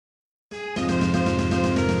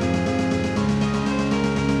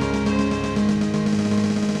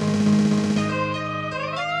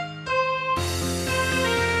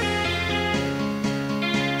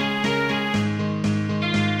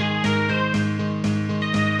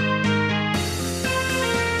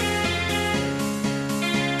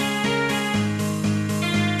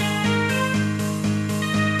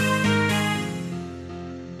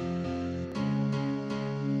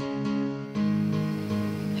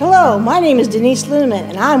Hello, my name is Denise Lindeman,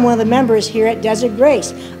 and I'm one of the members here at Desert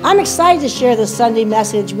Grace. I'm excited to share this Sunday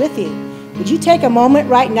message with you. Would you take a moment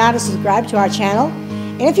right now to subscribe to our channel?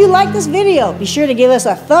 And if you like this video, be sure to give us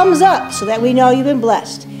a thumbs up so that we know you've been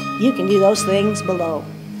blessed. You can do those things below.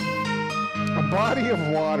 A body of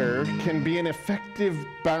water can be an effective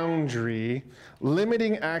boundary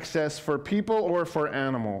limiting access for people or for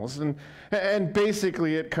animals. And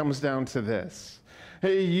basically it comes down to this.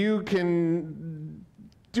 You can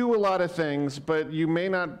do a lot of things, but you may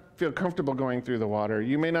not feel comfortable going through the water.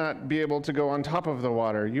 You may not be able to go on top of the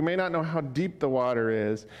water. You may not know how deep the water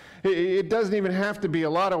is. It doesn't even have to be a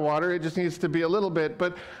lot of water. It just needs to be a little bit.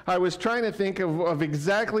 But I was trying to think of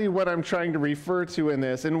exactly what I'm trying to refer to in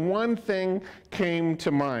this, and one thing came to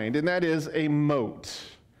mind, and that is a moat.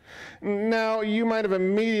 Now, you might have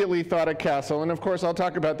immediately thought a castle, and of course I'll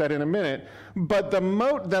talk about that in a minute, but the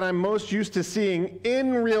moat that I'm most used to seeing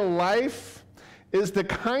in real life is the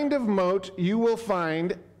kind of moat you will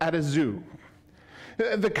find at a zoo.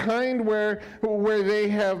 The kind where they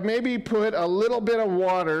have maybe put a little bit of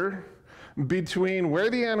water between where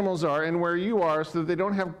the animals are and where you are so that they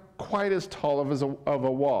don't have quite as tall of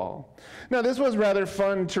a wall. Now, this was rather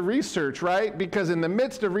fun to research, right? Because in the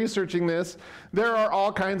midst of researching this, there are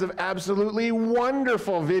all kinds of absolutely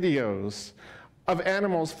wonderful videos of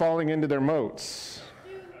animals falling into their moats.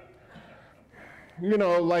 You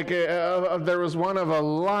know, like there was one of a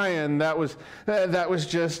lion that was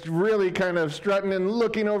just really kind of strutting and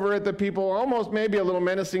looking over at the people, almost maybe a little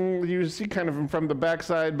menacing. You see kind of from the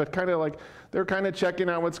backside, but kind of like they're kind of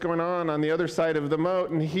checking out what's going on the other side of the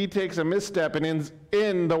moat, and he takes a misstep and ends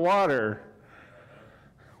in the water,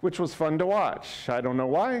 which was fun to watch. I don't know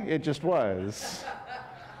why, it just was.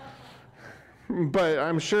 But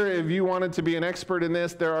I'm sure if you wanted to be an expert in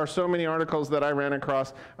this, there are so many articles that I ran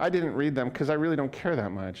across. I didn't read them because I really don't care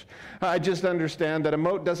that much. I just understand that a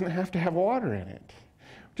moat doesn't have to have water in it,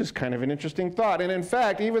 which is kind of an interesting thought. And in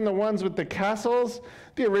fact, even the ones with the castles,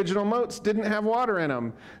 the original moats didn't have water in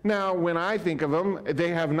them. Now, when I think of them,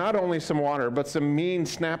 they have not only some water, but some mean,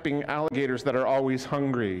 snapping alligators that are always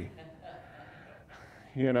hungry.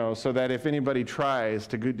 You know, so that if anybody tries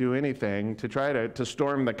to do anything, to try to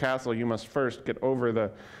storm the castle, you must first get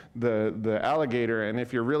over the alligator, and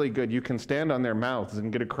if you're really good, you can stand on their mouths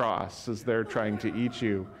and get across as they're trying to eat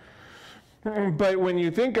you. But when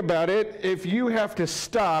you think about it, if you have to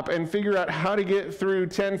stop and figure out how to get through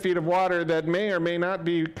 10 feet of water that may or may not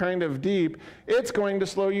be kind of deep, it's going to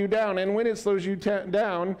slow you down. And when it slows you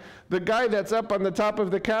down, the guy that's up on the top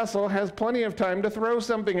of the castle has plenty of time to throw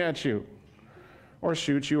something at you, or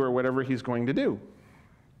shoot you, or whatever he's going to do.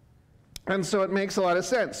 And so it makes a lot of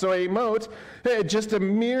sense. So a moat, just a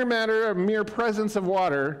mere presence of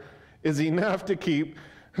water is enough to keep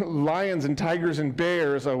lions and tigers and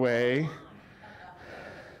bears away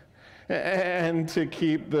and to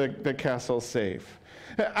keep the castle safe.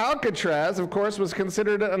 Alcatraz, of course, was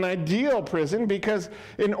considered an ideal prison because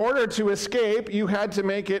in order to escape, you had to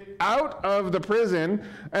make it out of the prison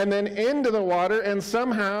and then into the water and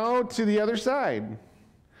somehow to the other side.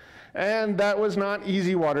 And that was not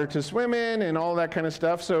easy water to swim in and all that kind of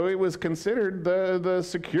stuff, so it was considered the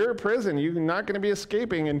secure prison. You're not going to be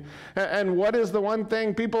escaping. And what is the one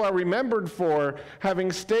thing people are remembered for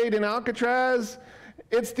having stayed in Alcatraz?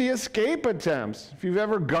 It's the escape attempts. If you've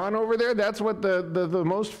ever gone over there, that's what the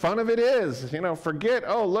most fun of it is. You know, forget,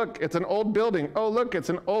 oh, look, it's an old building. Oh, look, it's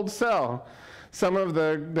an old cell. Some of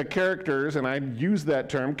the characters, and I use that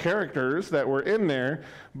term, characters that were in there,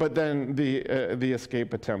 but then the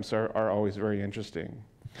escape attempts are always very interesting.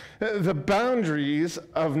 The boundaries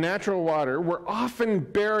of natural water were often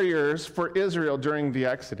barriers for Israel during the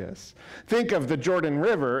Exodus. Think of the Jordan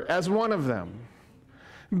River as one of them.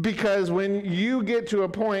 Because when you get to a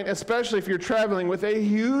point, especially if you're traveling with a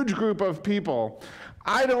huge group of people,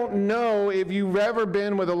 I don't know if you've ever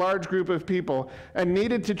been with a large group of people and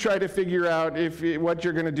needed to try to figure out what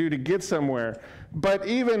you're going to do to get somewhere. But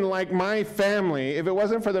even like my family, if it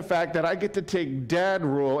wasn't for the fact that I get to take dad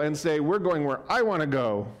rule and say, we're going where I want to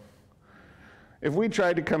go, if we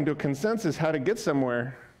tried to come to a consensus how to get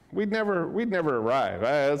somewhere, we'd never arrive.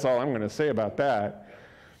 That's all I'm going to say about that.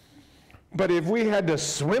 But if we had to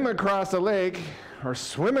swim across a lake or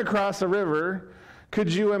swim across a river, could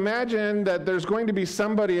you imagine that there's going to be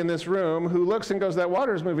somebody in this room who looks and goes, that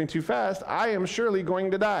water is moving too fast. I am surely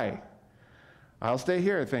going to die. I'll stay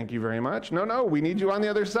here, thank you very much. No, we need you on the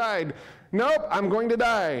other side. Nope, I'm going to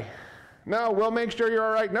die. No, we'll make sure you're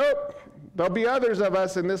all right. Nope, there'll be others of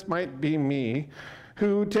us, and this might be me,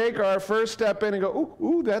 who take our first step in and go,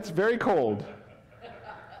 ooh, that's very cold.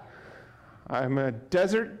 I'm a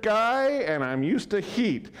desert guy, and I'm used to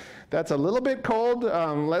heat. That's a little bit cold.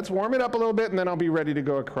 Let's warm it up a little bit, and then I'll be ready to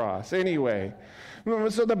go across. Anyway,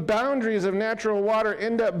 so the boundaries of natural water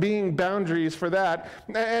end up being boundaries for that.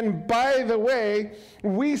 And by the way,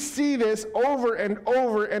 we see this over and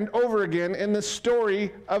over and over again in the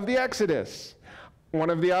story of the Exodus. One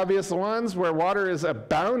of the obvious ones where water is a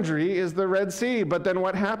boundary is the Red Sea. But then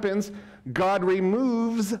what happens? God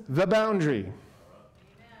removes the boundary.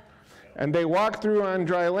 And they walk through on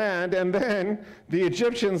dry land, and then the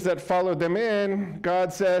Egyptians that followed them in,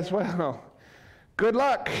 God says, well, good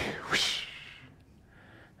luck,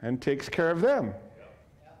 and takes care of them.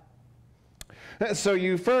 So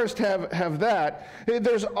you first have that.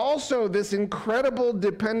 There's also this incredible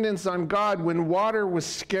dependence on God when water was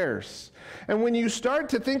scarce. And when you start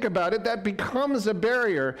to think about it, that becomes a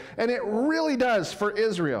barrier, and it really does for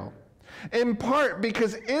Israel. In part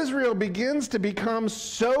because Israel begins to become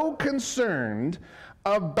so concerned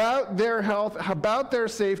about their health, about their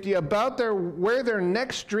safety, about where their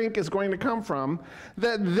next drink is going to come from,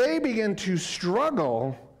 that they begin to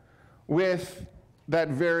struggle with that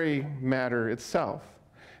very matter itself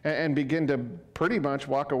and begin to pretty much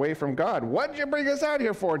walk away from God. What did you bring us out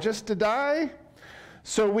here for? Just to die?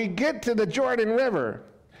 So we get to the Jordan River.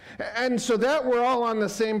 And so that we're all on the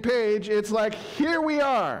same page, it's like, here we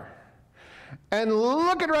are. And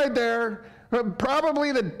look at right there,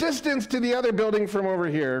 probably the distance to the other building from over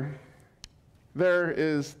here. There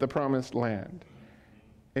is the promised land.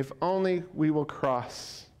 If only we will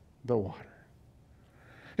cross the water.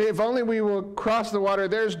 If only we will cross the water,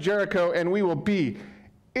 there's Jericho, and we will be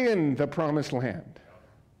in the promised land.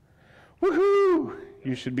 Woohoo!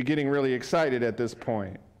 You should be getting really excited at this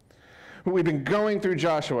point. We've been going through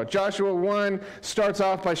Joshua. Joshua 1 starts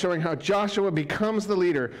off by showing how Joshua becomes the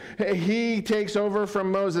leader. He takes over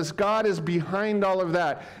from Moses. God is behind all of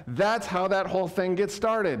that. That's how that whole thing gets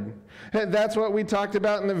started. That's what we talked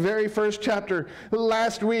about in the very first chapter.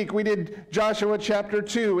 Last week we did Joshua chapter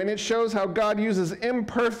 2, and it shows how God uses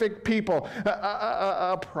imperfect people,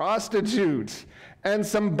 a prostitute, and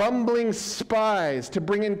some bumbling spies to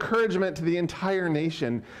bring encouragement to the entire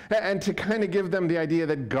nation and to kind of give them the idea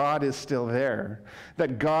that God is still there,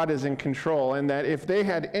 that God is in control, and that if they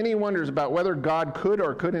had any wonders about whether God could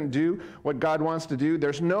or couldn't do what God wants to do,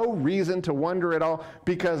 there's no reason to wonder at all,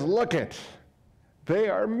 because look it, they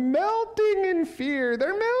are melting in fear.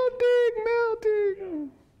 They're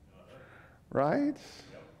melting. Right?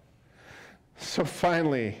 So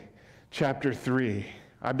finally, chapter 3.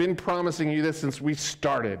 I've been promising you this since we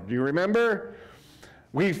started. Do you remember?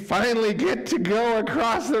 We finally get to go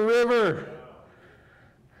across the river.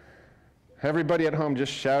 Everybody at home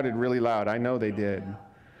just shouted really loud. I know they did.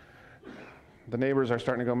 The neighbors are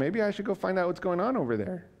starting to go, maybe I should go find out what's going on over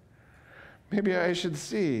there. Maybe I should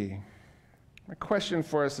see. My question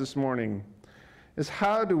for us this morning is,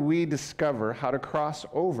 how do we discover how to cross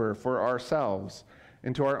over for ourselves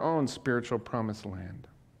into our own spiritual promised land?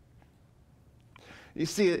 You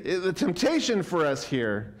see, the temptation for us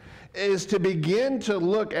here is to begin to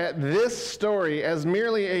look at this story as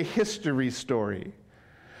merely a history story,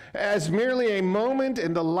 as merely a moment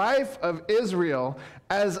in the life of Israel,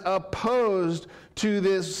 as opposed to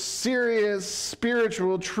this serious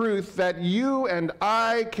spiritual truth that you and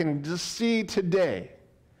I can just see today.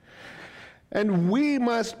 And we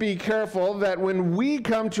must be careful that when we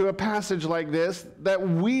come to a passage like this, that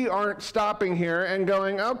we aren't stopping here and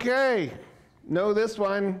going, okay, know this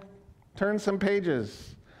one, turn some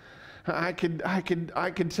pages. I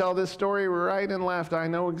could tell this story right and left. I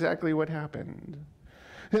know exactly what happened.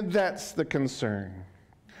 And that's the concern.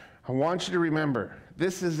 I want you to remember,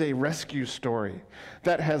 this is a rescue story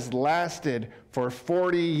that has lasted for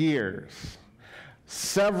 40 years.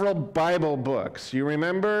 Several Bible books. You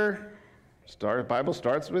remember? Bible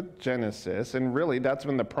starts with Genesis, and really that's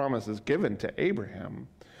when the promise is given to Abraham.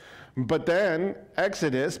 But then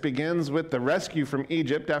Exodus begins with the rescue from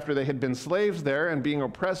Egypt after they had been slaves there and being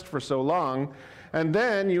oppressed for so long. And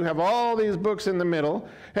then you have all these books in the middle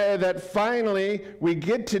that finally we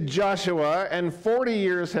get to Joshua, and 40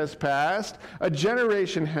 years has passed. A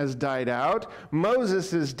generation has died out.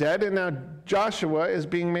 Moses is dead, and now Joshua is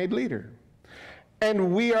being made leader.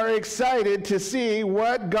 And we are excited to see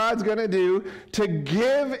what God's going to do to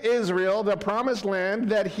give Israel the promised land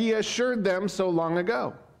that he assured them so long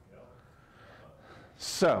ago.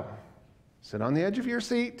 So, sit on the edge of your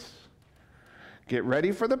seat. Get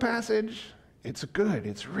ready for the passage. It's good.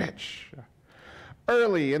 It's rich.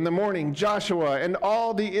 Early in the morning, Joshua and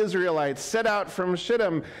all the Israelites set out from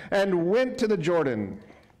Shittim and went to the Jordan,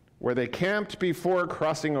 where they camped before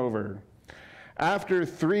crossing over. After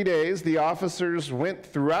 3 days, the officers went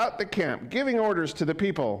throughout the camp, giving orders to the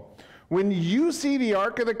people. when you see the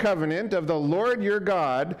Ark of the Covenant of the Lord your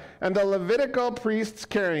God and the Levitical priests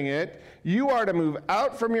carrying it, you are to move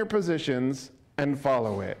out from your positions and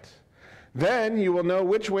follow it. Then you will know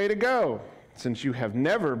which way to go, since you have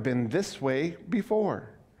never been this way before.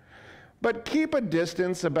 But keep a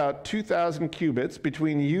distance about 2,000 cubits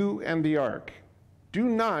between you and the ark. Do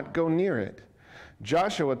not go near it.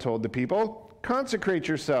 Joshua told the people, consecrate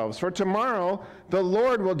yourselves, for tomorrow the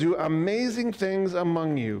Lord will do amazing things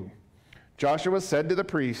among you. Joshua said to the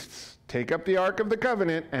priests, take up the Ark of the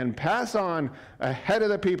Covenant and pass on ahead of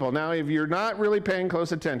the people. Now, if you're not really paying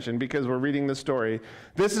close attention because we're reading the story,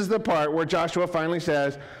 this is the part where Joshua finally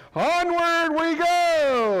says, onward we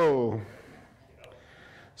go!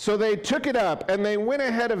 So they took it up and they went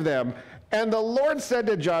ahead of them. And the Lord said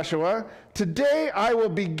to Joshua, today I will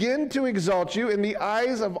begin to exalt you in the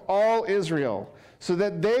eyes of all Israel, so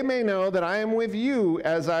that they may know that I am with you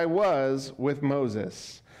as I was with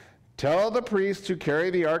Moses. Tell the priests who carry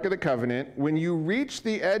the Ark of the Covenant, when you reach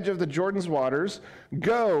the edge of the Jordan's waters,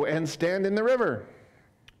 go and stand in the river.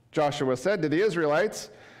 Joshua said to the Israelites,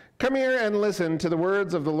 come here and listen to the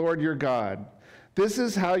words of the Lord your God. This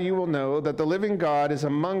is how you will know that the living God is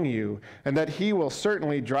among you, and that he will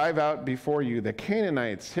certainly drive out before you the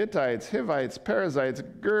Canaanites, Hittites, Hivites, Perizzites,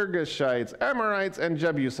 Girgashites, Amorites, and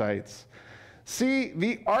Jebusites. See,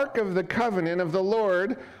 the Ark of the Covenant of the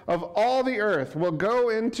Lord of all the earth will go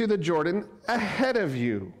into the Jordan ahead of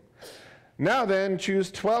you. Now then,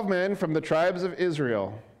 choose 12 men from the tribes of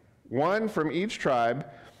Israel, one from each tribe,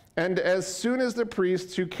 and as soon as the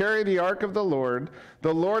priests who carry the Ark of the Lord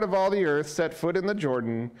of all the earth, set foot in the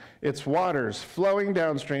Jordan, its waters flowing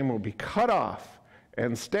downstream will be cut off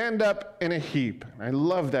and stand up in a heap. I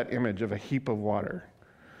love that image of a heap of water.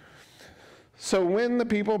 So when the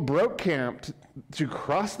people broke camp to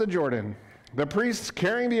cross the Jordan, the priests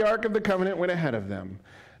carrying the Ark of the Covenant went ahead of them.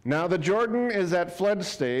 Now the Jordan is at flood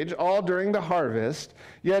stage all during the harvest,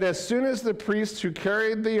 yet as soon as the priests who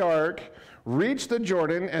carried the Ark reached the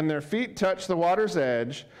Jordan and their feet touched the water's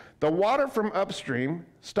edge, the water from upstream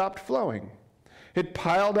stopped flowing. It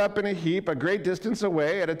piled up in a heap a great distance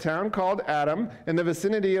away at a town called Adam in the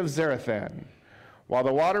vicinity of Zarethan. While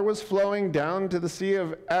the water was flowing down to the Sea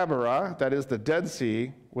of Abarah, that is the Dead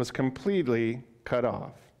Sea, was completely cut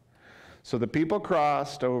off. So the people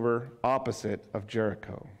crossed over opposite of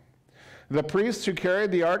Jericho. The priests who carried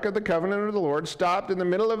the Ark of the Covenant of the Lord stopped in the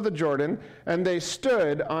middle of the Jordan, and they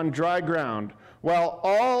stood on dry ground, while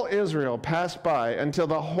all Israel passed by until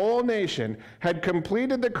the whole nation had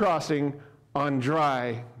completed the crossing on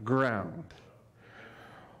dry ground.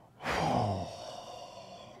 Oh.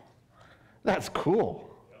 That's cool,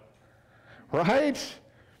 right?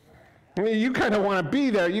 I mean, you kind of want to be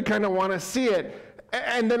there. You kind of want to see it.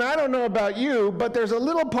 And then I don't know about you, but there's a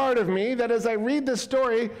little part of me that as I read the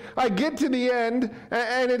story, I get to the end,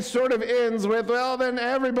 and it sort of ends with, well, then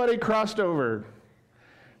everybody crossed over.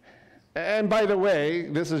 And by the way,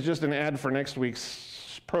 this is just an ad for next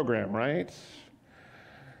week's program, right?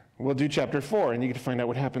 We'll do chapter 4, and you get to find out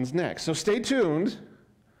what happens next. So stay tuned.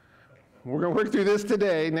 We're going to work through this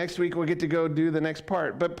today. Next week, we'll get to go do the next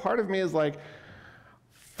part. But part of me is like,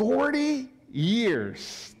 40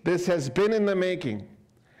 years this has been in the making.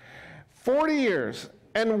 40 years.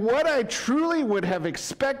 And what I truly would have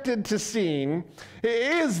expected to see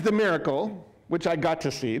is the miracle, which I got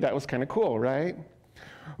to see. That was kind of cool, right?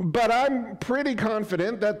 But I'm pretty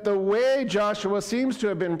confident that the way Joshua seems to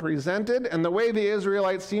have been presented and the way the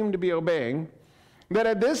Israelites seem to be obeying, that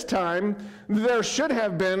at this time, there should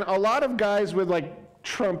have been a lot of guys with like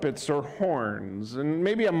trumpets or horns and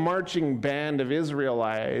maybe a marching band of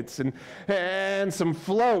Israelites and some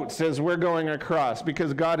floats as we're going across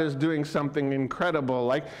because God is doing something incredible.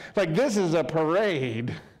 Like this is a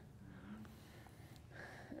parade.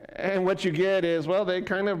 And what you get is, well, they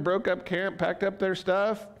kind of broke up camp, packed up their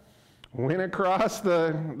stuff, went across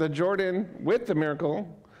the Jordan with the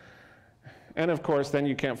miracle. And of course, then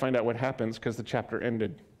you can't find out what happens because the chapter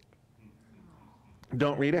ended.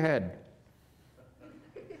 Don't read ahead.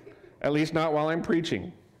 At least not while I'm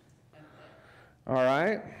preaching. All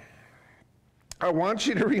right? I want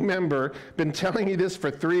you to remember, been telling you this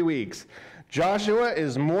for 3 weeks. Joshua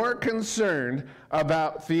is more concerned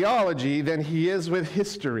about theology than he is with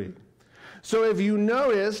history. So if you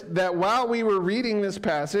noticed that while we were reading this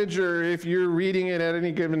passage, or if you're reading it at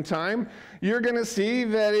any given time, you're going to see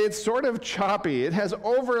that it's sort of choppy. It has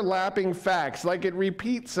overlapping facts, like it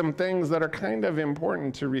repeats some things that are kind of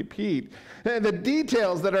important to repeat. The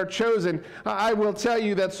details that are chosen, I will tell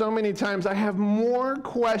you that so many times I have more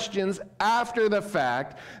questions after the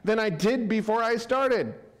fact than I did before I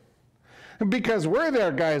started. Because we're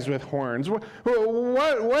there guys with horns. What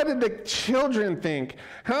did the children think?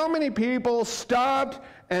 How many people stopped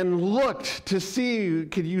and looked to see,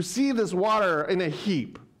 could you see this water in a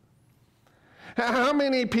heap? How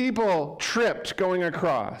many people tripped going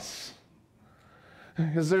across?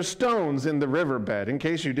 Because there's stones in the riverbed, in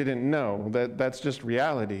case you didn't know, that's just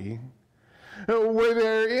reality. Were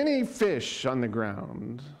there any fish on the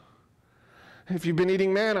ground? If you've been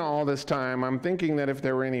eating manna all this time, I'm thinking that if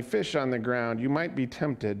there were any fish on the ground, you might be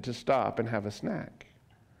tempted to stop and have a snack.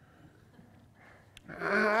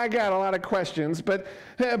 I got a lot of questions, but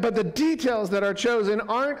the details that are chosen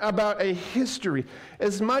aren't about a history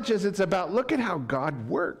as much as it's about, look at how God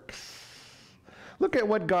works. Look at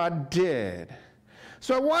what God did.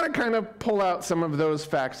 So I want to kind of pull out some of those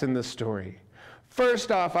facts in this story.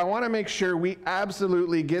 First off, I want to make sure we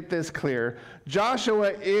absolutely get this clear.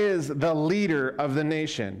 Joshua is the leader of the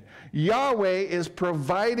nation. Yahweh is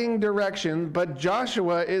providing direction, but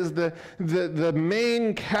Joshua is the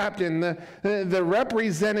main captain, the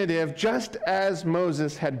representative, just as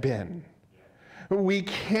Moses had been. We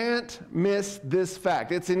can't miss this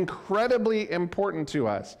fact. It's incredibly important to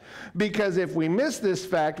us, because if we miss this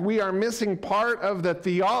fact, we are missing part of the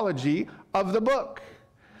theology of the book.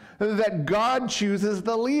 That God chooses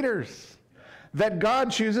the leaders, that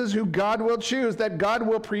God chooses who God will choose, that God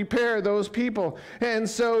will prepare those people. And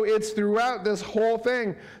so it's throughout this whole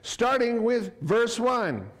thing, starting with verse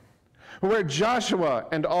 1, where Joshua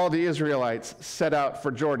and all the Israelites set out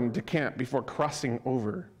for Jordan to camp before crossing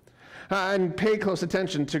over. And pay close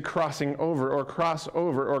attention to crossing over or cross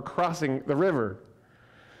over or crossing the river.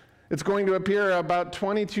 It's going to appear about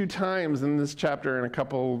 22 times in this chapter and a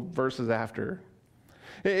couple verses after.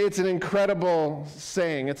 It's an incredible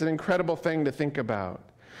saying. It's an incredible thing to think about.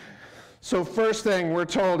 So first thing we're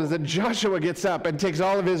told is that Joshua gets up and takes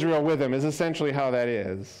all of Israel with him, is essentially how that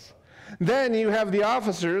is. Then you have the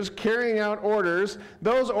officers carrying out orders.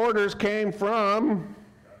 Those orders came from...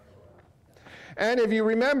 And if you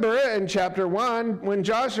remember in chapter 1, when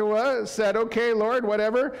Joshua said, okay, Lord,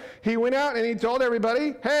 whatever, he went out and he told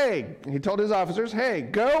everybody, hey, he told his officers, hey,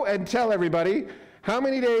 go and tell everybody, how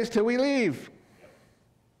many days till we leave?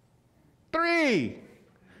 3.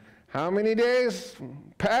 How many days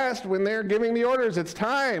passed when they're giving the orders? It's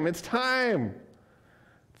time.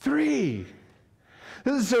 3.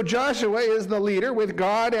 So Joshua is the leader with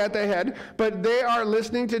God at the head, but they are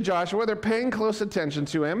listening to Joshua. They're paying close attention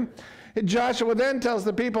to him. Joshua then tells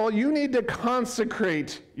the people, you need to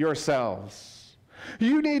consecrate yourselves.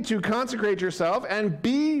 You need to consecrate yourself and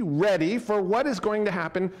be ready for what is going to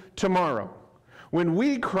happen tomorrow, when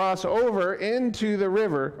we cross over into the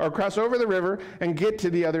river, or cross over the river and get to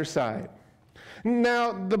the other side.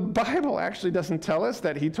 Now, the Bible actually doesn't tell us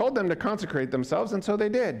that he told them to consecrate themselves, and so they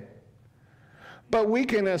did. But we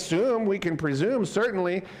can assume, we can presume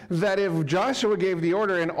certainly, that if Joshua gave the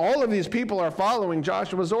order and all of these people are following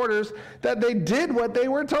Joshua's orders, that they did what they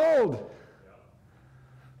were told.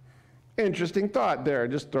 Interesting thought there,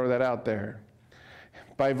 just throw that out there.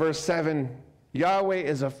 By verse 7, Yahweh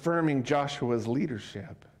is affirming Joshua's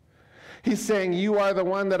leadership. He's saying, you are the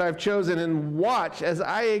one that I've chosen, and watch as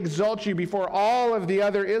I exalt you before all of the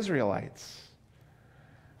other Israelites.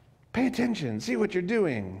 Pay attention, see what you're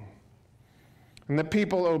doing. And the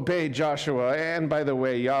people obey Joshua, and by the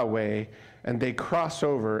way, Yahweh, and they cross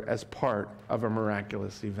over as part of a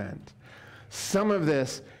miraculous event. Some of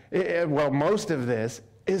this, well, most of this,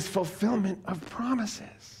 is fulfillment of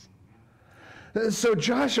promises. So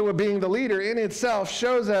Joshua being the leader in itself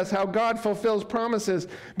shows us how God fulfills promises,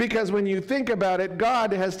 because when you think about it,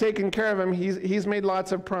 God has taken care of him. He's made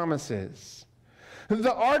lots of promises.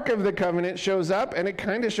 The Ark of the Covenant shows up, and it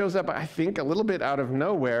kind of shows up, I think, a little bit out of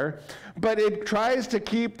nowhere, but it tries to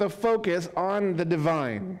keep the focus on the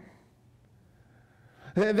divine.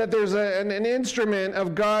 That there's an instrument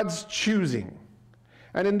of God's choosing.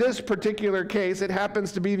 And in this particular case, it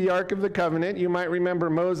happens to be the Ark of the Covenant. You might remember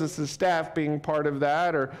Moses' staff being part of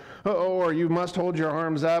that, or you must hold your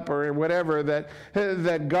arms up, or whatever,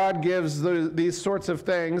 that God gives these sorts of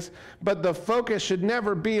things. But the focus should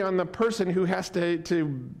never be on the person who has to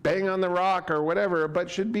bang on the rock or whatever,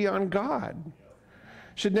 but should be on God.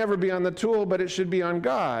 Should never be on the tool, but it should be on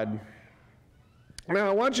God. Now,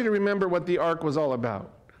 I want you to remember what the Ark was all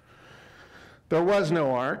about. There was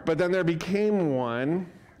no ark, but then there became one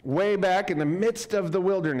way back in the midst of the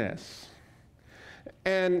wilderness.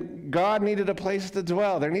 And God needed a place to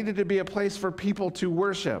dwell. There needed to be a place for people to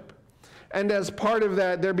worship. And as part of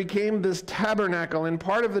that, there became this tabernacle, and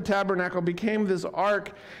part of the tabernacle became this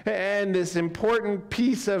ark and this important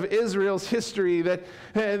piece of Israel's history that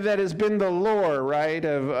has been the lore, right,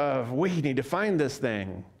 of we need to find this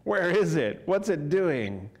thing. Where is it? What's it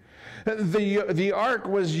doing? The ark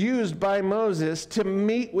was used by Moses to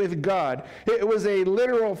meet with God. It was a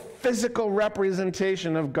literal physical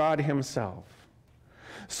representation of God himself.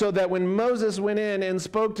 So that when Moses went in and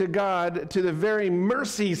spoke to God, to the very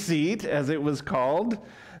mercy seat, as it was called,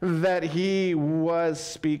 that he was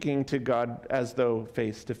speaking to God as though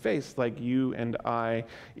face to face, like you and I,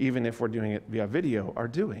 even if we're doing it via video, are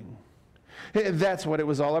doing. That's what it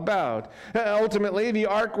was all about. Ultimately, the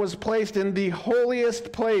ark was placed in the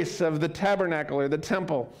holiest place of the tabernacle or the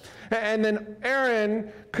temple. And then Aaron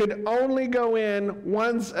could only go in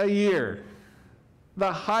once a year.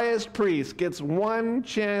 The highest priest gets one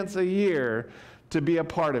chance a year to be a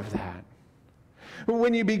part of that.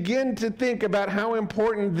 When you begin to think about how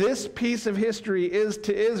important this piece of history is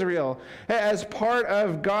to Israel as part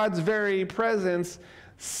of God's very presence,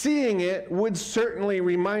 seeing it would certainly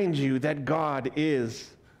remind you that God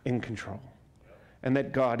is in control and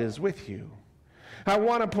that God is with you. I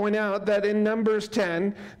want to point out that in Numbers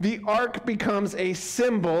 10, the ark becomes a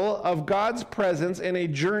symbol of God's presence in a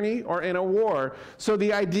journey or in a war. So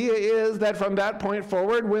the idea is that from that point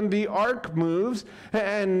forward, when the ark moves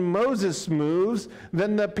and Moses moves,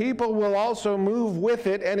 then the people will also move with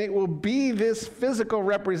it, and it will be this physical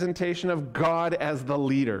representation of God as the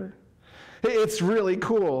leader. It's really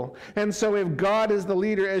cool. And so if God is the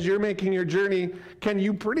leader as you're making your journey, can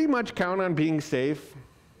you pretty much count on being safe?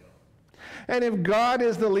 And if God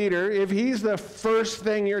is the leader, if he's the first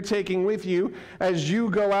thing you're taking with you as you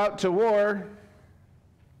go out to war,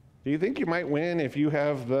 do you think you might win if you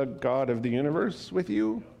have the God of the universe with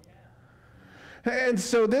you? And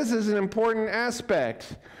so this is an important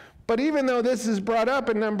aspect. But even though this is brought up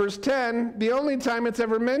in Numbers 10, the only time it's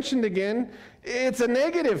ever mentioned again, it's a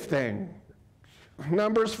negative thing.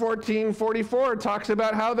 Numbers 14:44 talks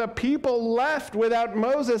about how the people left without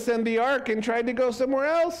Moses and the ark and tried to go somewhere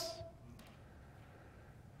else.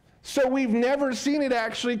 So we've never seen it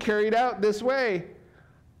actually carried out this way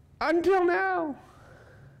until now.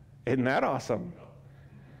 Isn't that awesome?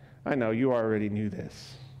 I know you already knew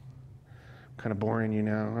this. I'm kind of boring you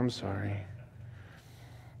now. I'm sorry.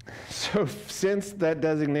 So since that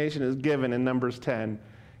designation is given in Numbers 10,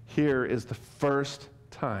 here is the first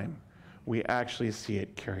time we actually see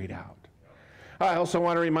it carried out. I also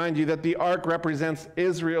want to remind you that the ark represents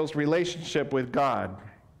Israel's relationship with God.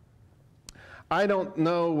 I don't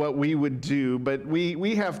know what we would do, but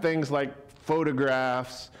we have things like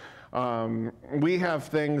photographs. We have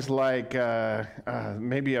things like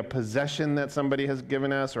maybe a possession that somebody has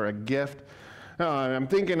given us or a gift. I'm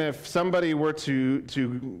thinking if somebody were to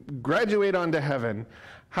graduate onto heaven,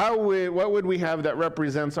 what would we have that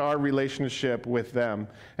represents our relationship with them?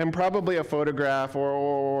 And probably a photograph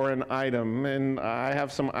or an item. And I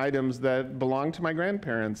have some items that belong to my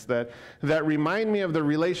grandparents that remind me of the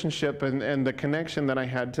relationship and the connection that I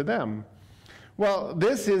had to them. Well,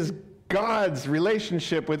 this is God's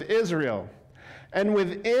relationship with Israel. And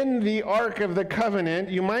within the Ark of the Covenant,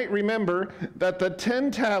 you might remember that the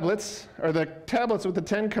 10 tablets, or the tablets with the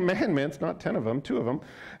 10 commandments, not 10 of them, 2 of them,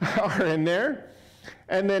 are in there.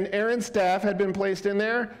 And then Aaron's staff had been placed in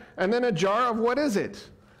there. And then a jar of, what is it?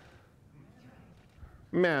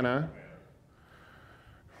 Manna.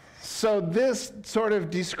 So this sort of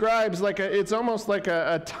describes it's almost like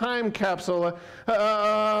a time capsule,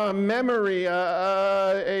 a memory,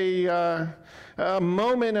 a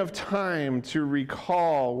moment of time to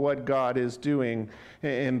recall what God is doing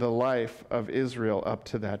in the life of Israel up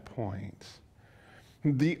to that point.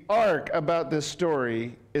 The arc about this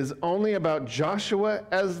story is only about Joshua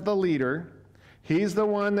as the leader. He's the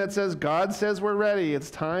one that says, God says we're ready, it's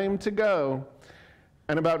time to go.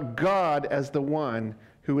 And about God as the one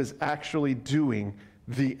who is actually doing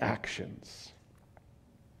the actions.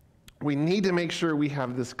 We need to make sure we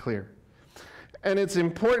have this clear. And it's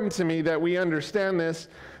important to me that we understand this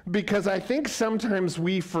because I think sometimes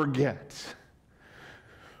we forget.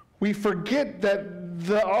 We forget that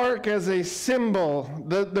the ark as a symbol,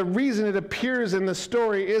 the reason it appears in the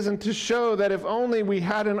story isn't to show that if only we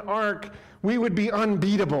had an ark, we would be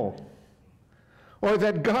unbeatable. Or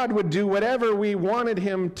that God would do whatever we wanted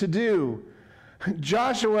him to do.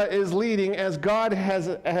 Joshua is leading as God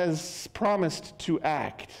has promised to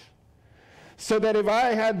act. So that if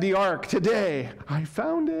I had the ark today, I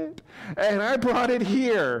found it, and I brought it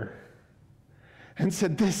here, and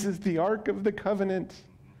said, this is the Ark of the Covenant.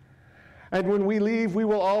 And when we leave, we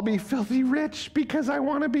will all be filthy rich because I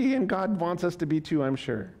want to be, and God wants us to be too, I'm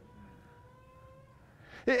sure.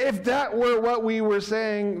 If that were what we were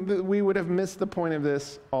saying, we would have missed the point of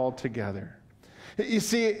this altogether. You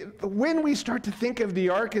see, when we start to think of the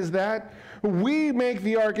ark as that, we make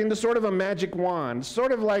the ark into sort of a magic wand,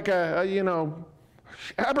 sort of like a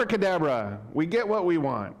abracadabra. We get what we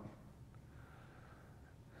want.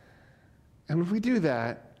 And if we do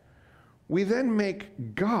that, we then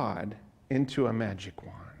make God into a magic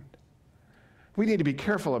wand. We need to be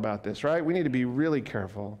careful about this, right? We need to be really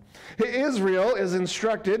careful. Israel is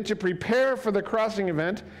instructed to prepare for the crossing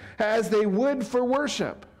event as they would for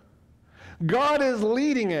worship. God is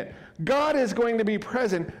leading it. God is going to be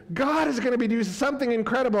present. God is going to be doing something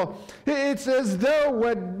incredible. It's as though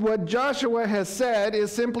what Joshua has said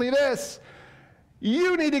is simply this: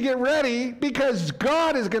 you need to get ready because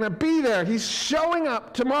God is going to be there. He's showing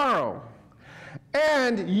up tomorrow.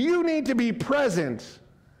 And you need to be present.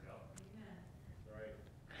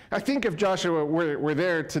 I think if Joshua were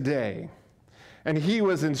there today, and he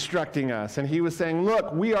was instructing us, and he was saying,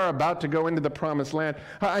 look, we are about to go into the promised land.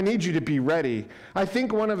 I need you to be ready. I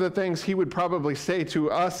think one of the things he would probably say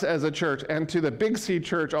to us as a church, and to the Big C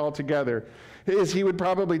church altogether, is he would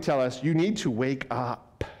probably tell us, you need to wake up.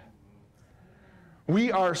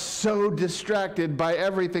 We are so distracted by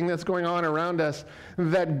everything that's going on around us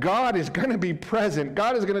that God is going to be present.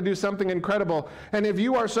 God is going to do something incredible. And if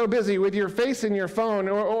you are so busy with your face in your phone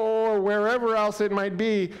or wherever else it might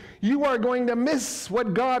be, you are going to miss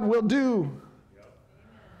what God will do.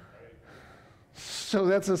 So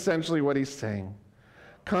that's essentially what he's saying.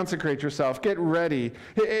 Consecrate yourself. Get ready.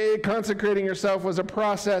 Consecrating yourself was a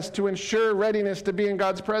process to ensure readiness to be in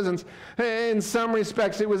God's presence. In some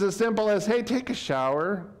respects, it was as simple as, hey, take a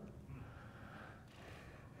shower.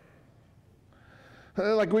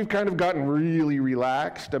 Like we've kind of gotten really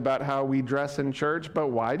relaxed about how we dress in church, but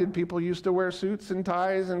why did people used to wear suits and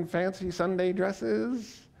ties and fancy Sunday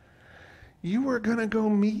dresses? You were going to go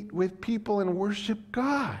meet with people and worship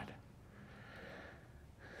God.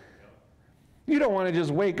 You don't want to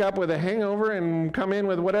just wake up with a hangover and come in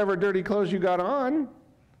with whatever dirty clothes you got on.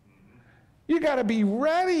 You got to be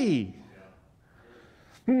ready.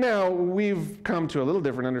 Now, we've come to a little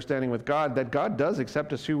different understanding with God, that God does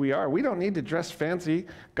accept us who we are. We don't need to dress fancy.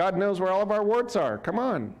 God knows where all of our warts are. Come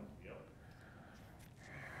on.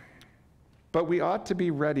 But we ought to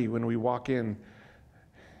be ready when we walk in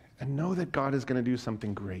and know that God is going to do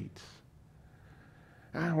something great.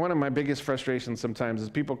 One of my biggest frustrations sometimes is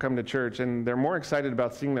people come to church and they're more excited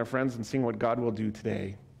about seeing their friends and seeing what God will do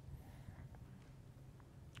today.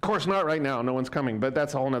 Of course, not right now. No one's coming, but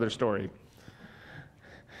that's a whole other story.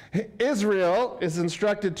 Israel is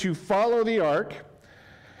instructed to follow the ark,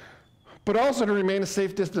 but also to remain a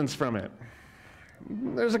safe distance from it.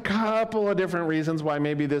 There's a couple of different reasons why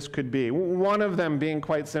maybe this could be. One of them being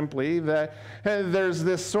quite simply that there's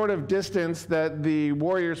this sort of distance that the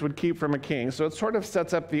warriors would keep from a king. So it sort of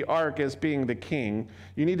sets up the ark as being the king.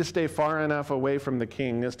 You need to stay far enough away from the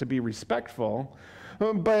king as to be respectful.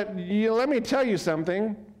 But let me tell you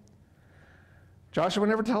something. Joshua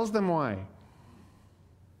never tells them why.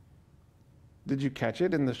 Did you catch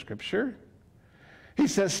it in the scripture? He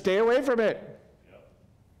says, stay away from it.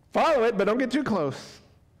 Follow it, but don't get too close.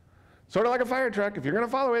 Sort of like a fire truck. If you're going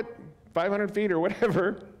to follow it, 500 feet or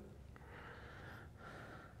whatever.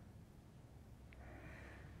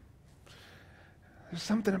 There's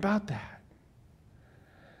something about that.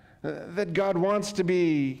 That God wants to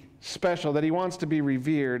be special, that he wants to be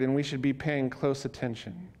revered, and we should be paying close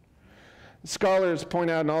attention. Scholars point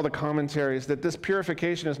out in all the commentaries that this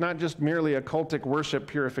purification is not just merely a cultic worship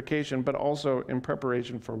purification, but also in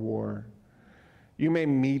preparation for war. You may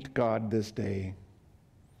meet God this day.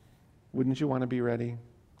 Wouldn't you want to be ready?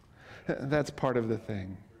 That's part of the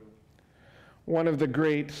thing. One of the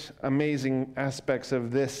great, amazing aspects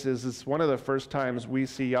of this is it's one of the first times we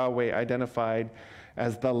see Yahweh identified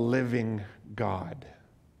as the living God.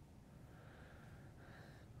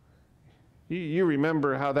 You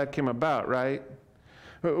remember how that came about, right?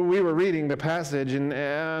 We were reading the passage, and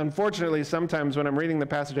unfortunately, sometimes when I'm reading the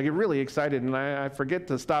passage, I get really excited, and I forget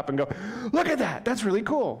to stop and go, look at that, that's really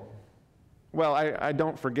cool. Well, I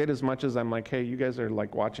don't forget as much as I'm like, hey, you guys are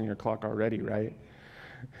like watching your clock already, right?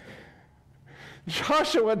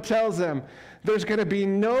 Joshua tells them there's going to be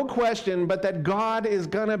no question but that God is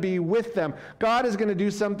going to be with them. God is going to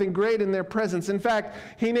do something great in their presence. In fact,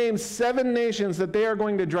 he names 7 nations that they are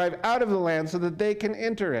going to drive out of the land so that they can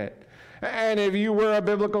enter it. And if you were a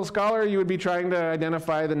biblical scholar, you would be trying to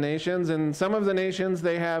identify the nations. And some of the nations,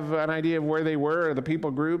 they have an idea of where they were, or the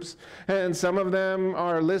people groups. And some of them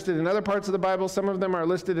are listed in other parts of the Bible. Some of them are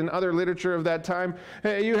listed in other literature of that time.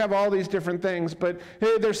 You have all these different things. But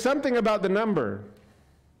there's something about the number.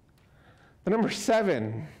 The number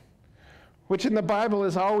 7, which in the Bible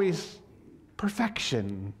is always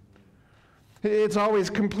perfection. It's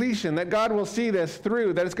always completion, that God will see this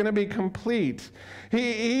through, that it's going to be complete.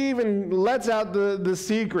 He even lets out the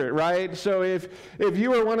secret, right? So if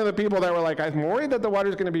you were one of the people that were like, I'm worried that the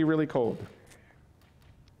water's going to be really cold,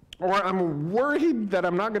 or I'm worried that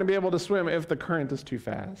I'm not going to be able to swim if the current is too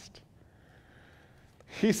fast,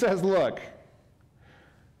 he says, look,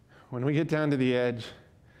 when we get down to the edge,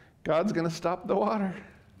 God's going to stop the water.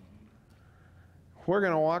 We're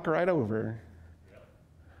going to walk right over.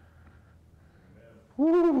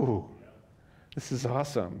 Woo! This is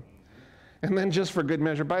awesome. And then just for good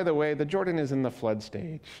measure, by the way, the Jordan is in the flood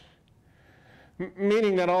stage,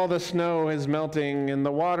 meaning that all the snow is melting and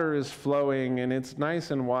the water is flowing and it's nice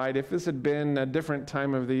and wide. If this had been a different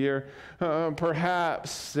time of the year,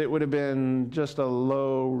 perhaps it would have been just a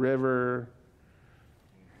low river.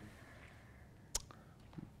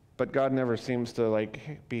 But God never seems to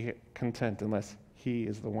be content unless he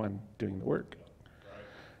is the one doing the work.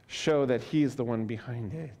 Show that he is the one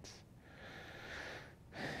behind it.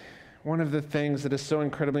 One of the things that is so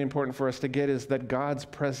incredibly important for us to get is that God's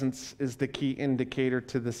presence is the key indicator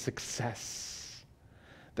to the success.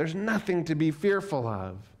 There's nothing to be fearful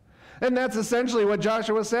of. And that's essentially what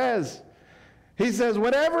Joshua says. He says,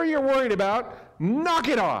 whatever you're worried about, knock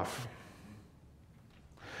it off.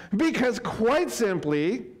 Because quite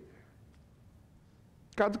simply,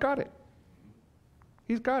 God's got it.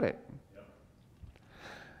 He's got it.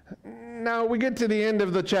 Now we get to the end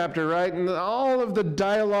of the chapter, right? And all of the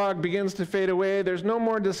dialogue begins to fade away. There's no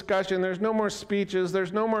more discussion. There's no more speeches.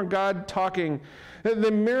 There's no more God talking.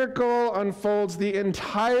 The miracle unfolds. The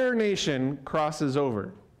entire nation crosses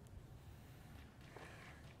over.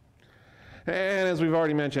 And as we've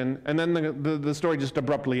already mentioned, and then the story just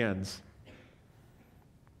abruptly ends.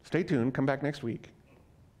 Stay tuned. Come back next week.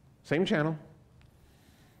 Same channel.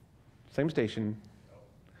 Same station.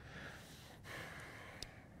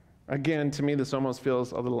 Again, to me, this almost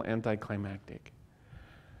feels a little anticlimactic.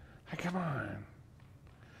 Come on.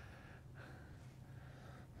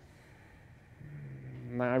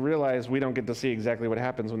 Now, I realize we don't get to see exactly what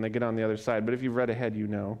happens when they get on the other side, but if you've read ahead, you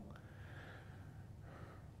know.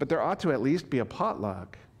 But there ought to at least be a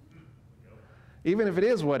potluck. Even if it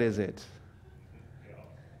is, what is it?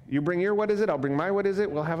 You bring your what is it, I'll bring my what is it,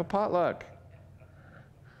 we'll have a potluck.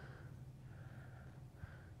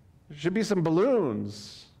 There should be some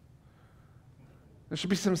balloons. There should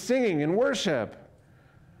be some singing and worship.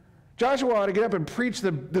 Joshua ought to get up and preach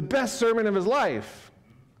the best sermon of his life.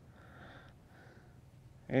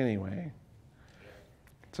 Anyway,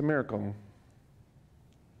 it's a miracle.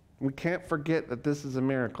 We can't forget that this is a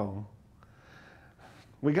miracle.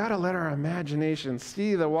 We got to let our imagination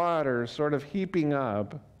see the water sort of heaping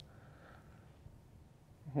up.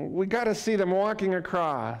 We got to see them walking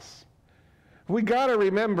across. We got to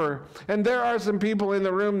remember, and there are some people in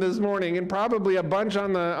the room this morning, and probably a bunch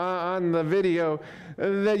on the video,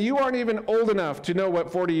 that you aren't even old enough to know what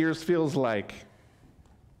 40 years feels like.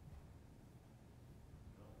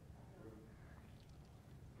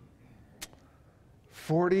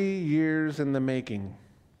 "40 years in the making."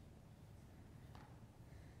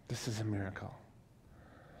 This is a miracle.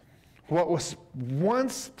 What was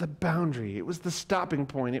once the boundary, it was the stopping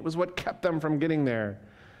point, it was what kept them from getting there,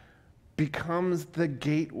 becomes the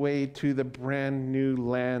gateway to the brand new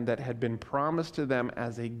land that had been promised to them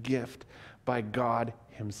as a gift by God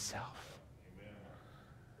himself. Amen.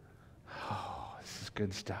 Oh, this is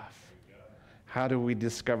good stuff. How do we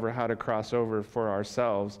discover how to cross over for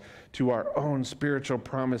ourselves to our own spiritual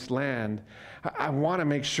promised land? I want to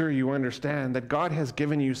make sure you understand that God has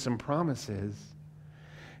given you some promises.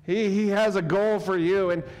 He has a goal for you,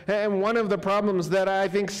 and one of the problems that I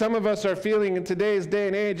think some of us are feeling in today's day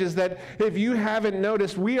and age is that if you haven't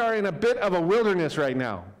noticed, we are in a bit of a wilderness right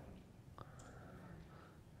now.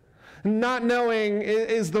 Not knowing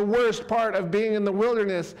is the worst part of being in the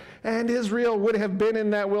wilderness, and Israel would have been in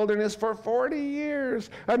that wilderness for 40 years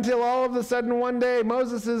until all of a sudden one day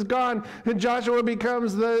Moses is gone and Joshua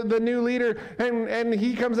becomes the new leader, and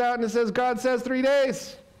he comes out and says, God says 3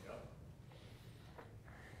 days.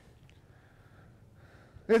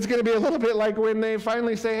 It's going to be a little bit like when they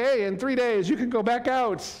finally say, hey, in 3 days you can go back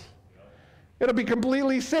out. It'll be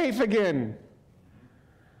completely safe again.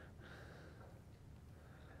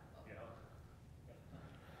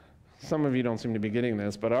 Some of you don't seem to be getting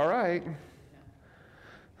this, but all right.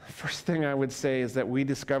 First thing I would say is that we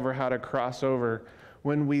discover how to cross over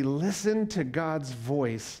when we listen to God's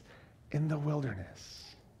voice in the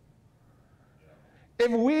wilderness.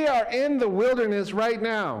 If we are in the wilderness right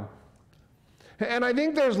now, And I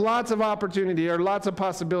think there's lots of opportunity or lots of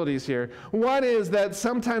possibilities here. One is that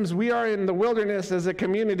sometimes we are in the wilderness as a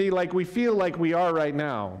community like we feel like we are right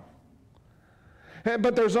now.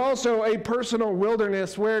 But there's also a personal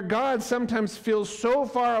wilderness where God sometimes feels so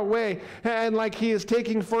far away and like he is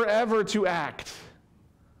taking forever to act.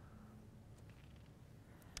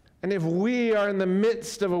 And if we are in the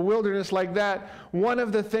midst of a wilderness like that, one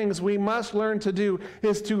of the things we must learn to do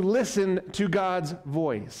is to listen to God's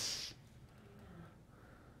voice.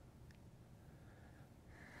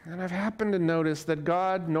 And I've happened to notice that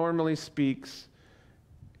God normally speaks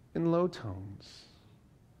in low tones.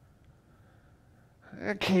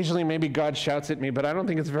 Occasionally, maybe God shouts at me, but I don't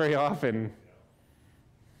think it's very often.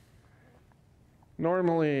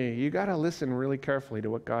 Normally, you got to listen really carefully to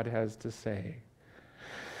what God has to say.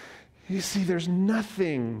 You see, there's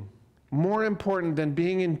nothing more important than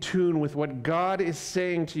being in tune with what God is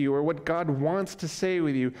saying to you or what God wants to say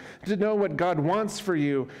with you, to know what God wants for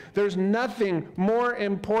you. There's nothing more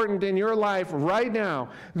important in your life right now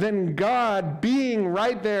than God being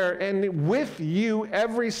right there and with you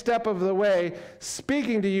every step of the way,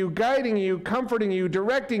 speaking to you, guiding you, comforting you,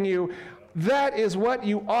 directing you. That is what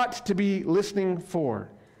you ought to be listening for.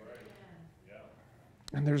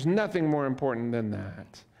 And there's nothing more important than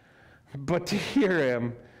that. But to hear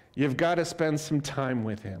him, you've got to spend some time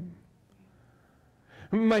with him.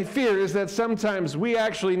 My fear is that sometimes we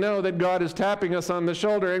actually know that God is tapping us on the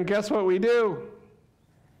shoulder, and guess what we do?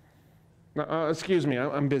 Excuse me,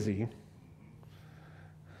 I'm busy.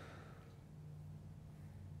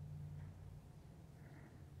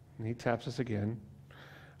 And he taps us again.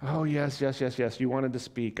 Oh, yes, you wanted to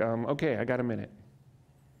speak. Okay, I got a minute.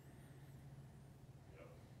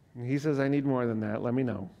 And he says, I need more than that. Let me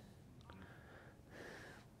know.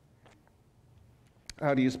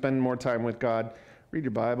 How do you spend more time with God? Read your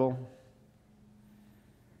Bible.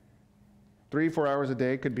 3-4 hours a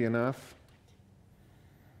day could be enough.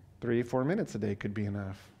 3-4 minutes a day could be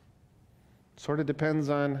enough. Sort of depends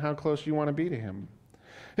on how close you want to be to him.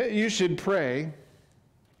 You should pray.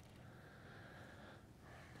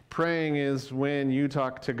 Praying is when you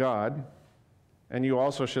talk to God, and you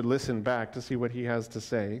also should listen back to see what he has to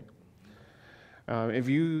say. If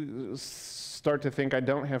you start to think, I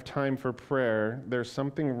don't have time for prayer, there's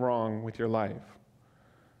something wrong with your life.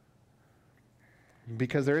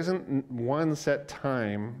 Because there isn't one set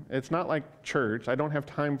time. It's not like church. I don't have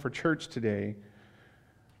time for church today.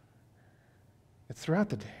 It's throughout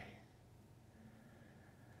the day.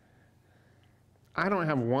 I don't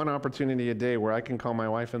have one opportunity a day where I can call my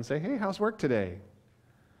wife and say, hey, how's work today?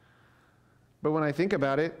 But when I think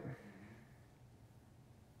about it,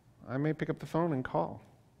 I may pick up the phone and call.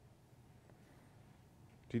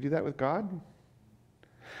 Do you do that with God?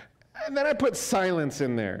 And then I put silence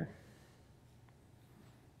in there.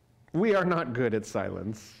 We are not good at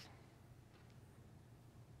silence.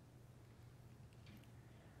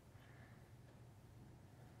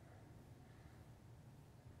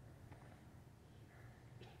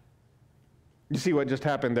 You see what just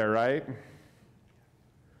happened there, right?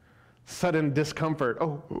 Sudden discomfort.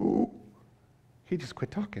 Oh, he just quit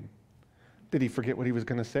talking. Did he forget what he was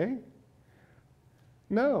going to say?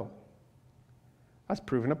 No. That's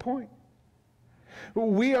proving a point.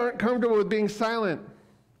 We aren't comfortable with being silent.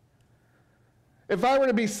 If I were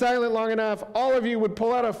to be silent long enough, all of you would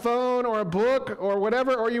pull out a phone or a book or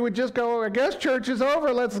whatever, or you would just go, I guess church is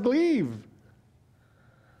over, let's leave.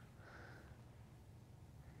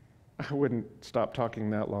 I wouldn't stop talking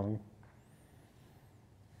that long.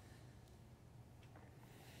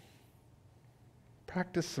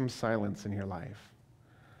 Practice some silence in your life.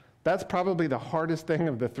 That's probably the hardest thing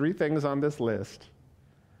of the 3 things on this list,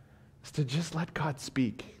 is to just let God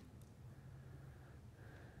speak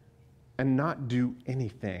and not do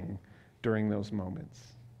anything during those moments.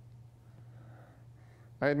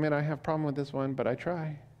 I admit I have a problem with this one, but I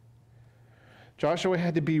try. Joshua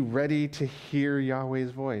had to be ready to hear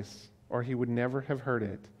Yahweh's voice, or he would never have heard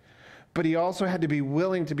it. But he also had to be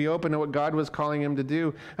willing to be open to what God was calling him to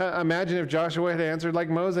do. Imagine if Joshua had answered like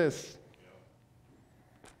Moses.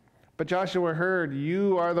 But Joshua heard,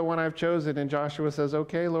 you are the one I've chosen. And Joshua says,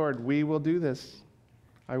 okay, Lord, we will do this.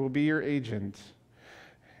 I will be your agent.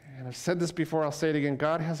 And I've said this before, I'll say it again.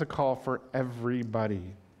 God has a call for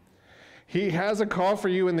everybody. He has a call for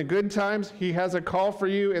you in the good times. He has a call for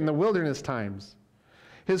you in the wilderness times.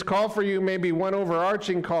 His call for you may be one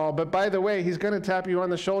overarching call, but by the way, he's going to tap you on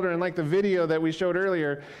the shoulder, and like the video that we showed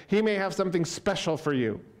earlier, he may have something special for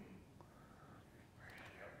you.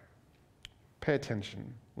 Pay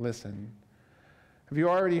attention. Listen. Have you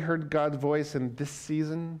already heard God's voice in this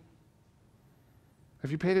season?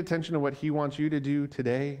 Have you paid attention to what he wants you to do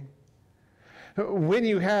today? When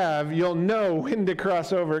you have, you'll know when to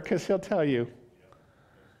cross over because he'll tell you.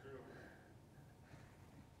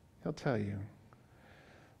 He'll tell you.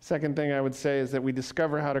 Second thing I would say is that we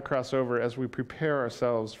discover how to cross over as we prepare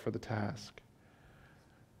ourselves for the task.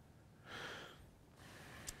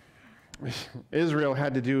 Israel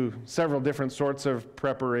had to do several different sorts of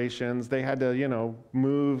preparations. They had to,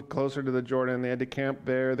 move closer to the Jordan. They had to camp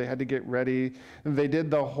there. They had to get ready. They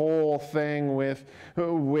did the whole thing with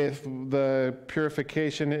the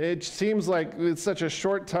purification. It seems like it's such a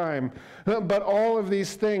short time, but all of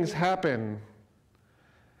these things happen.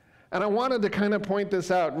 And I wanted to kind of point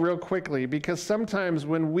this out real quickly because sometimes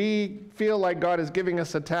when we feel like God is giving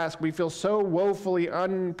us a task, we feel so woefully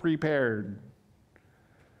unprepared.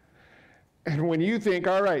 And when you think,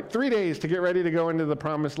 all right, 3 days to get ready to go into the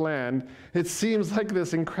promised land, it seems like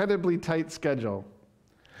this incredibly tight schedule.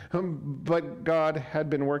 But God had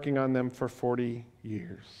been working on them for 40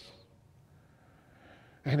 years.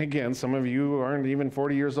 And again, some of you aren't even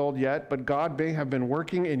 40 years old yet, but God may have been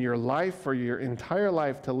working in your life for your entire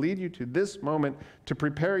life to lead you to this moment, to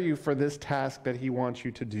prepare you for this task that he wants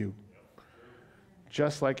you to do.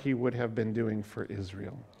 Just like he would have been doing for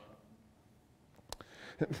Israel.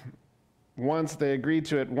 Once they agreed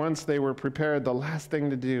to it, once they were prepared, the last thing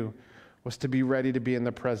to do was to be ready to be in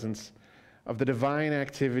the presence of the divine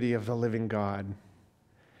activity of the living God.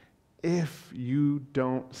 If you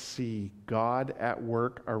don't see God at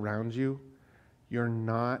work around you, you're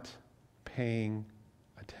not paying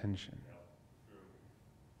attention.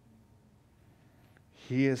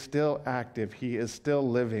 He is still active, he is still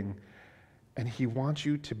living, and he wants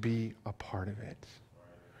you to be a part of it.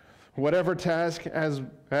 Whatever task as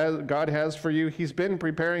God has for you, he's been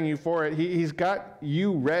preparing you for it. He's got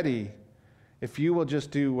you ready if you will just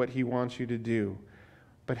do what he wants you to do.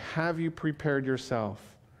 But have you prepared yourself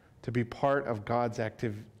to be part of God's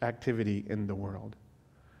activity in the world?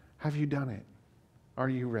 Have you done it? Are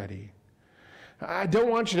you ready? I don't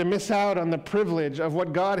want you to miss out on the privilege of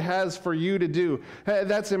what God has for you to do.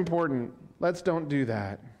 That's important. Let's don't do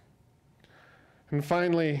that. And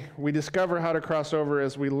finally, we discover how to cross over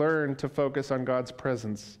as we learn to focus on God's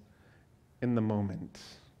presence in the moment.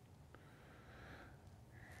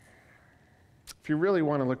 If you really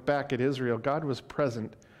want to look back at Israel, God was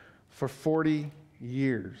present for 40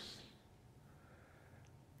 years.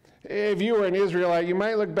 If you were an Israelite, you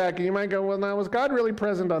might look back and you might go, well, now, was God really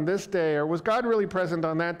present on this day? Or was God really present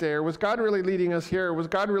on that day? Or was God really leading us here? Or was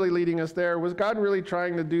God really leading us there? Or was God really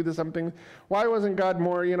trying to do something? Why wasn't God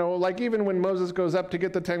more, like even when Moses goes up to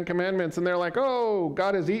get the 10 Commandments and they're like, oh,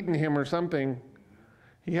 God has eaten him or something.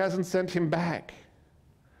 He hasn't sent him back.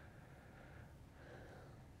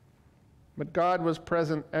 But God was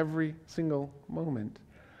present every single moment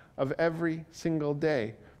of every single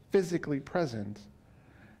day, physically present.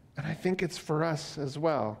 And I think it's for us as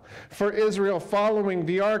well. For Israel, following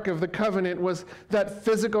the Ark of the Covenant was that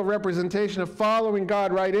physical representation of following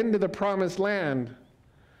God right into the promised land.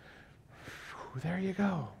 There you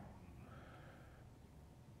go.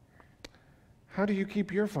 How do you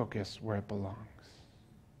keep your focus where it belongs?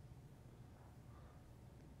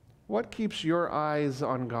 What keeps your eyes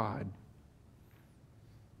on God?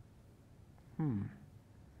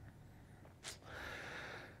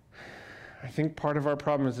 I think part of our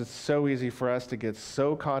problem is it's so easy for us to get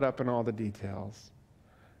so caught up in all the details.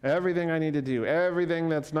 Everything I need to do, everything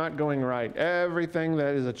that's not going right, everything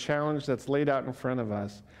that is a challenge that's laid out in front of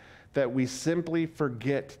us, that we simply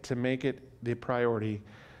forget to make it the priority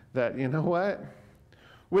that, you know what?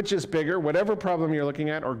 Which is bigger, whatever problem you're looking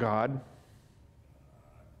at, or God?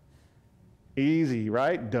 Easy,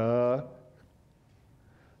 right? Duh.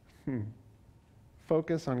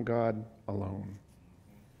 Focus on God alone.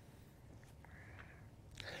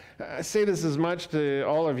 I say this as much to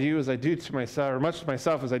all of you as I do to myself, or much to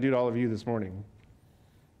myself as I do to all of you this morning.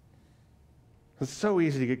 It's so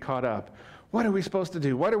easy to get caught up. What are we supposed to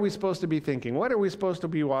do? What are we supposed to be thinking? What are we supposed to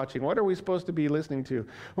be watching? What are we supposed to be listening to?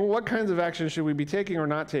 Well, what kinds of actions should we be taking or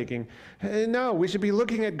not taking? No, we should be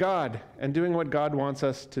looking at God and doing what God wants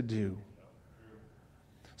us to do.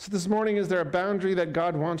 So this morning, is there a boundary that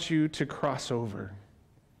God wants you to cross over?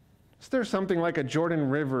 Is there something like a Jordan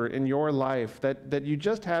River in your life that you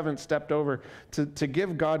just haven't stepped over to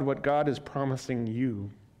give God what God is promising you,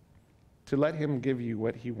 to let him give you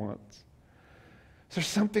what he wants? Is there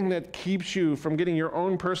something that keeps you from getting your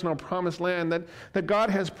own personal promised land, that God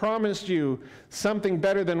has promised you something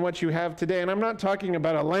better than what you have today? And I'm not talking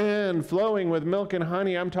about a land flowing with milk and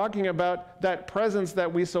honey. I'm talking about that presence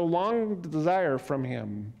that we so long desire from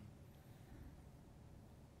him.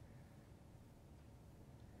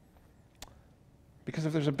 Because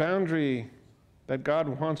if there's a boundary that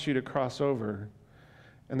God wants you to cross over,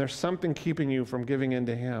 and there's something keeping you from giving in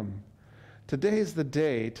to him, today's the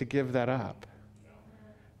day to give that up.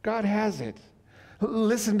 God has it.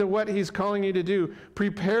 Listen to what he's calling you to do.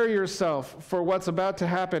 Prepare yourself for what's about to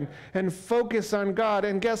happen and focus on God.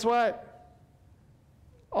 And guess what?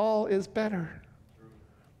 All is better.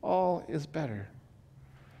 All is better.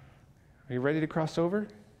 Are you ready to cross over?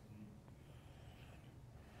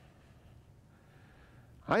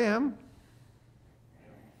 I am.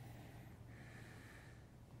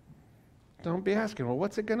 Don't be asking, well,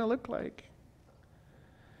 what's it going to look like?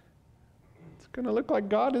 It's going to look like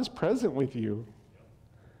God is present with you.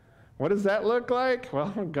 What does that look like? Well,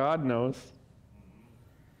 God knows.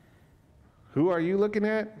 Who are you looking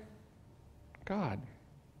at? God.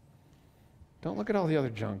 Don't look at all the other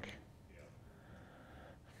junk.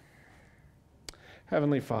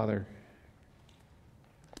 Heavenly Father,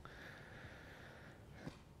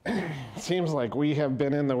 it seems like we have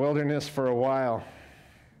been in the wilderness for a while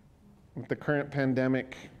with the current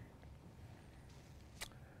pandemic.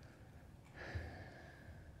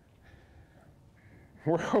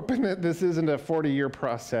 We're hoping that this isn't a 40-year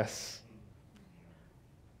process.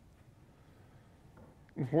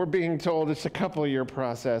 We're being told it's a couple-year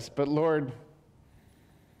process, but Lord,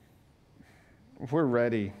 we're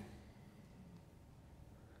ready.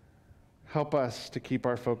 Help us to keep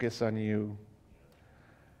our focus on you.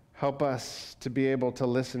 Help us to be able to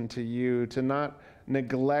listen to you, to not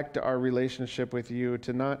neglect our relationship with you,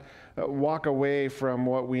 to not walk away from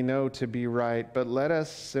what we know to be right, but let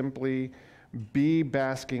us simply be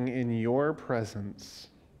basking in your presence.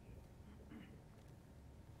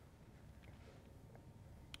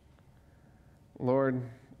 Lord,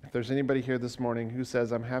 if there's anybody here this morning who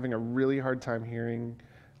says, I'm having a really hard time hearing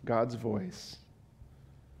God's voice,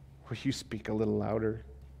 will you speak a little louder?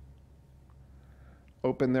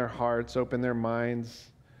 Open their hearts, open their minds,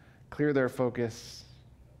 clear their focus.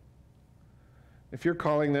 If you're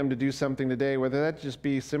calling them to do something today, whether that just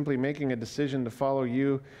be simply making a decision to follow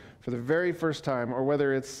you for the very first time, or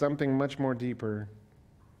whether it's something much more deeper,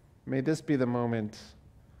 may this be the moment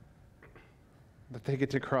that they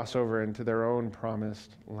get to cross over into their own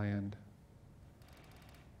promised land.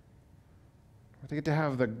 They get to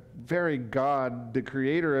have the very God, the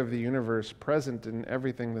creator of the universe, present in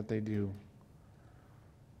everything that they do.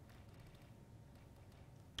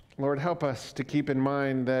 Lord, help us to keep in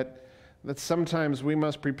mind that sometimes we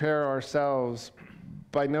must prepare ourselves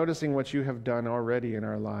by noticing what you have done already in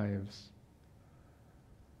our lives.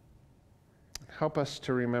 Help us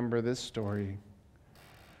to remember this story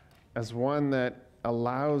as one that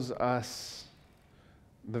allows us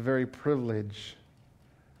the very privilege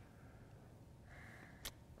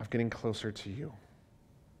of getting closer to you.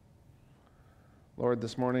 Lord,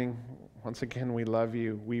 this morning, once again, we love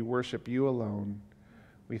you. We worship you alone.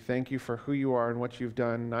 We thank you for who you are and what you've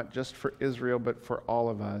done, not just for Israel, but for all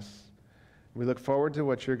of us. We look forward to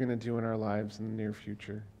what you're going to do in our lives in the near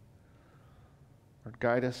future. Lord,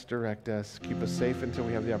 guide us, direct us, keep us safe until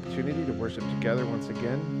we have the opportunity to worship together once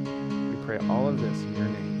again. We pray all of this in your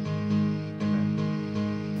name.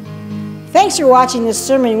 Amen. Thanks for watching this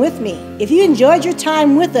sermon with me. If you enjoyed your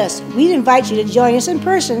time with us, we'd invite you to join us in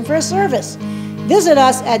person for a service. Visit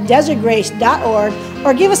us at desertgrace.org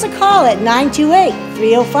or give us a call at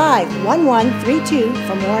 928-305-1132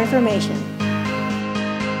 for more information.